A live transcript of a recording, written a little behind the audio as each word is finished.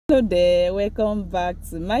Hello there, welcome back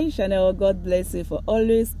to my channel. God bless you for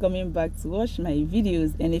always coming back to watch my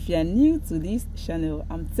videos. And if you are new to this channel,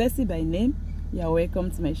 I'm Tessie by name. You are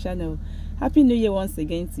welcome to my channel. Happy New Year once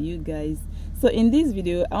again to you guys. So in this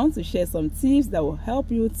video, I want to share some tips that will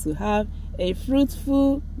help you to have a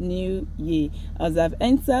fruitful new year. As I've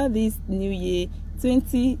entered this new year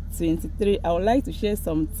 2023, I would like to share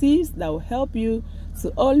some tips that will help you to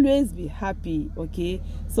always be happy. Okay,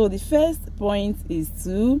 so the first point is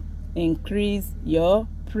to increase your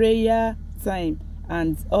prayer time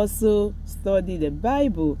and also study the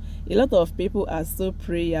Bible. A lot of people are so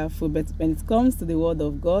prayerful, but when it comes to the word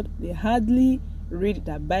of God, they hardly read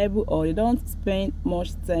the Bible or they don't spend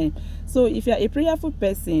much time. So if you are a prayerful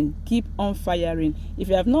person, keep on firing. If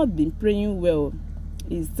you have not been praying well,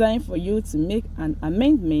 it's time for you to make an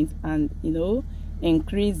amendment and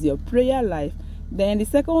increase your prayer life. Then the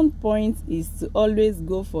second point is to always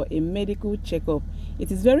go for a medical checkup.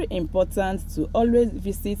 It is very important to always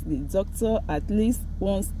visit the doctor at least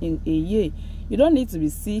once in a year. You don't need to be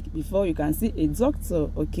sick before you can see a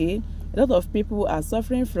doctor, okay? A lot of people are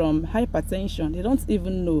suffering from hypertension. They don't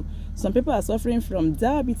even know. Some people are suffering from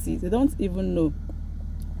diabetes. They don't even know.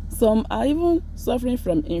 Some are even suffering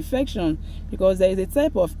from infection, because there is a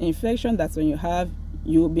type of infection that when you have,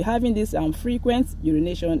 you'll be having this frequent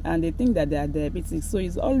urination and they think that they are diabetic. So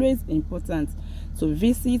it's always important to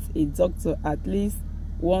visit a doctor at least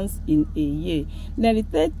once in a year. Then the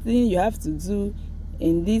third thing you have to do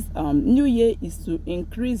in this new year is to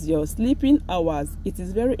increase your sleeping hours. It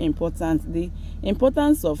is very important. The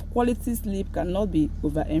importance of quality sleep cannot be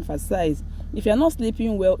overemphasized. If you are not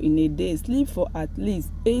sleeping well in a day, sleep for at least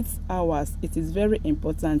 8 hours. It is very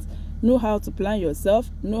important. Know how to plan yourself,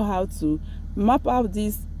 know how to map out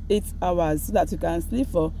these 8 hours so that you can sleep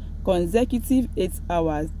for consecutive 8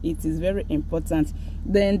 hours. It is very important.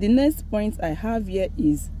 Then the next point I have here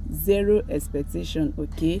is zero expectation.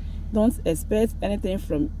 Okay, don't expect anything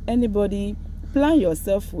from anybody. Plan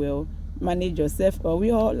yourself well, manage yourself. Or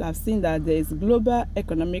we all have seen that there is global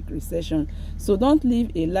economic recession, so don't live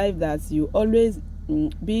a life that you always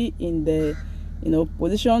be in the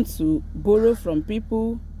position to borrow from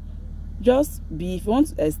people. Just be, if you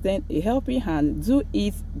want to extend a helping hand, do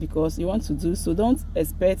it because you want to do so. Don't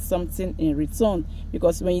expect something in return,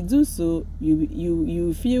 because when you do so,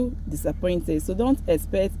 you feel disappointed. So don't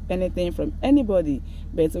expect anything from anybody,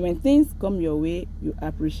 but when things come your way, you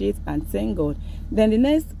appreciate and thank God. Then the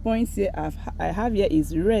next point here I have here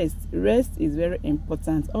is rest. Rest is very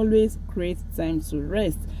important. Always create time to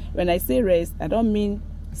rest. When I say rest, I don't mean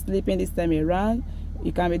sleeping this time around.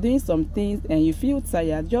 You can be doing some things and you feel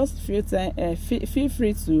tired. Just feel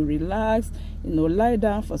free to relax, lie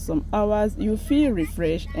down for some hours. You feel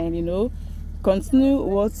refreshed and continue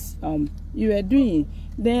what you are doing.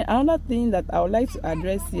 Then another thing that I would like to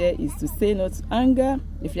address here is to say no to anger.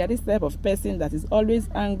 If you are this type of person that is always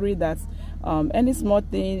angry, that any small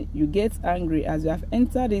thing you get angry, as you have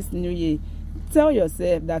entered this new year, tell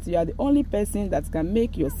yourself that you are the only person that can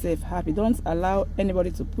make yourself happy. Don't allow anybody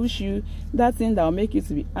to push you. That thing that will make you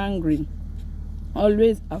to be angry,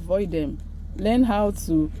 always avoid them. Learn how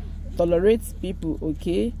to tolerate people,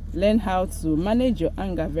 okay? Learn how to manage your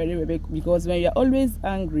anger very well, because when you are always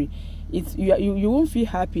angry, you won't feel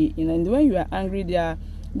happy. And when you are angry, there are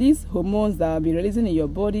these hormones that will be releasing in your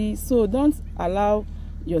body. So don't allow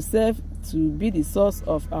yourself to be the source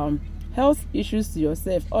of health issues to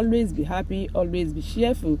yourself. Always be happy, always be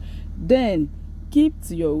cheerful. Then keep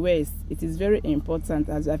to your words. It is very important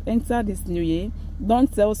as you have entered this new year.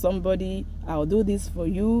 Don't tell somebody, I'll do this for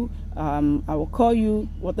you, I will call you.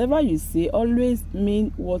 Whatever you say, always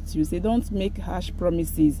mean what you say. Don't make harsh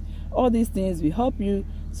promises. All these things will help you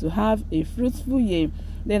to have a fruitful year.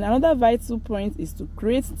 Then another vital point is to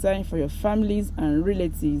create time for your families and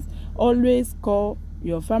relatives. Always call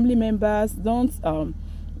your family members. Don't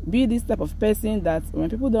be this type of person that when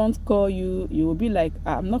people don't call you, you will be like,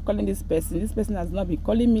 I'm not calling this person. This person has not been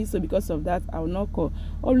calling me, so because of that, I will not call.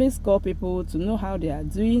 Always call people to know how they are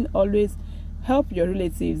doing. Always help your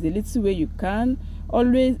relatives the little way you can.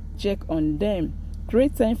 Always check on them.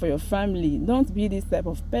 Create time for your family. Don't be this type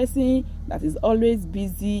of person that is always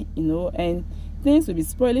busy, and things will be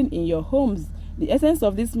spoiling in your homes. The essence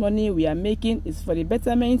of this money we are making is for the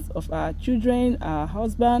betterment of our children, our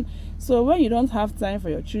husband. So when you don't have time for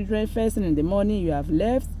your children, first thing in the morning you have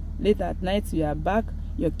left, late at night you are back,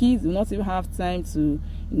 your kids will not even have time to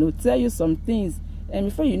tell you some things. And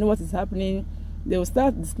before you know what is happening, they will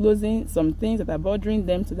start disclosing some things that are bothering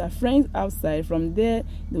them to their friends outside. From there,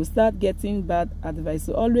 they will start getting bad advice.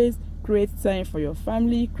 So always create time for your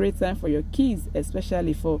family, create time for your kids,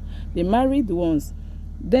 especially for the married ones.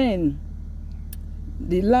 Then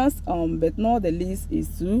the last but not the least is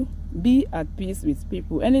to be at peace with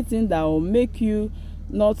people. Anything that will make you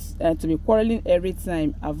not to be quarreling every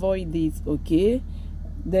time, avoid it. Okay,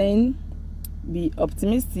 then be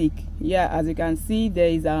optimistic. Yeah, as you can see, there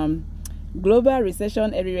is global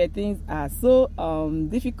recession everywhere. Things are so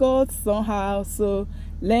difficult somehow, so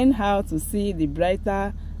learn how to see the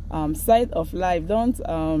brighter side of life. Don't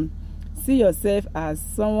see yourself as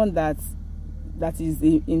someone that is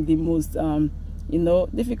in the most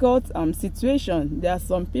difficult situation. There are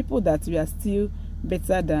some people that we are still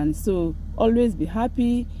better than. So always be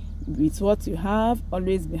happy with what you have,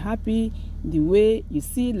 always be happy the way you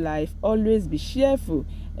see life, always be cheerful,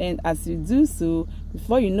 and as you do so,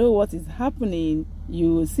 before you know what is happening,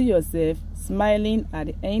 you will see yourself smiling at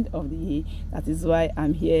the end of the year. That is why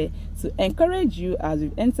I'm here to encourage you as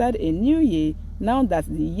we've entered a new year. Now that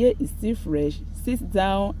the year is still fresh, sit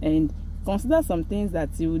down and consider some things that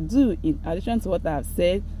you will do in addition to what I have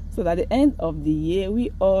said, so that at the end of the year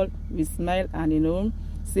we all will smile and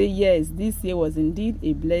say, yes, this year was indeed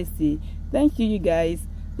a blessed year. Thank you, you guys.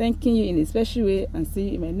 Thanking you in a special way, and see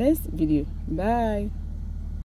you in my next video. Bye.